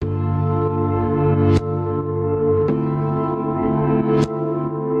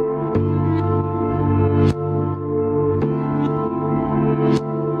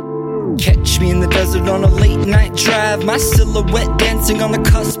Loaded on a late night drive, my silhouette dancing on the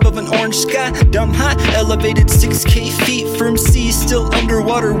cusp of an orange sky. Dumb high, elevated 6K feet from sea, still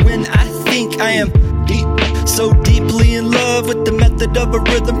underwater when I think I am deep. So deeply in love with the method of a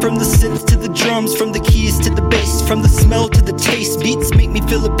rhythm, from the synth to the drums, from the keys to the bass, from the smell to the taste. Beats make me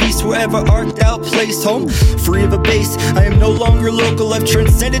feel at peace wherever art thou placed. Home, free of a base, I am no longer local, I've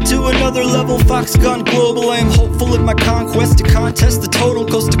transcended to another level. Fox gone global, I am hopeful in my conquest to contest the total.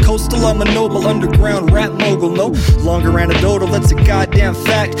 Coast to coastal, I'm a noble underground rap mogul. No longer anecdotal, that's a goddamn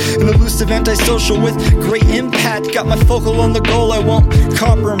fact. An elusive antisocial with great impact. Got my focal on the goal, I won't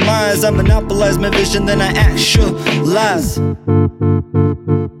compromise. I monopolize my vision, then I actualize.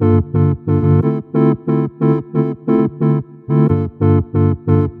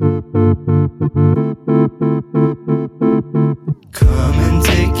 Come and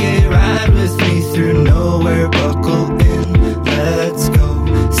take a ride with me through nowhere, buckle in, let's go.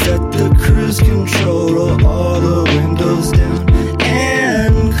 Set the cruise control, roll all the windows down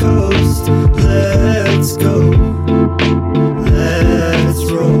and coast. Let's go,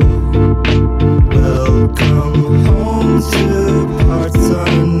 let's roll. Welcome home to parts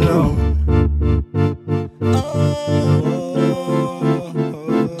unknown.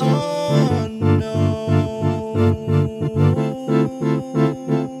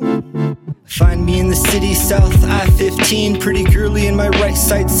 Find me in the city south, I-15, pretty girly in my right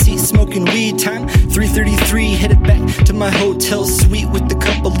side seat, smoking weed. Time 3:33, headed back to my hotel suite with a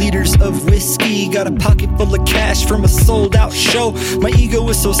couple liters of whiskey. Got a pocket full of cash from a sold out show. My ego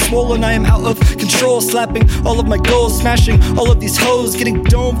is so swollen, I am out of control, slapping all of my goals, smashing all of these hoes, getting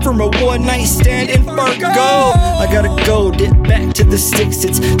domed from a one night stand in Fargo. I gotta go, dip back to the sticks,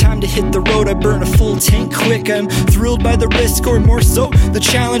 it's time to hit the road. I burn a full tank quick, I'm thrilled by the risk, or more so the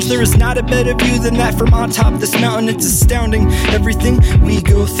challenge. There is not a better view than that from on top of this mountain. It's astounding, everything we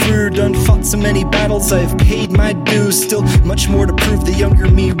go through. Done fought so many battles, I've paid my dues. Still much more to prove, the younger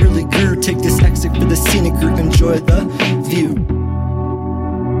me really grew. Take this exit for the scenic route, enjoy the view.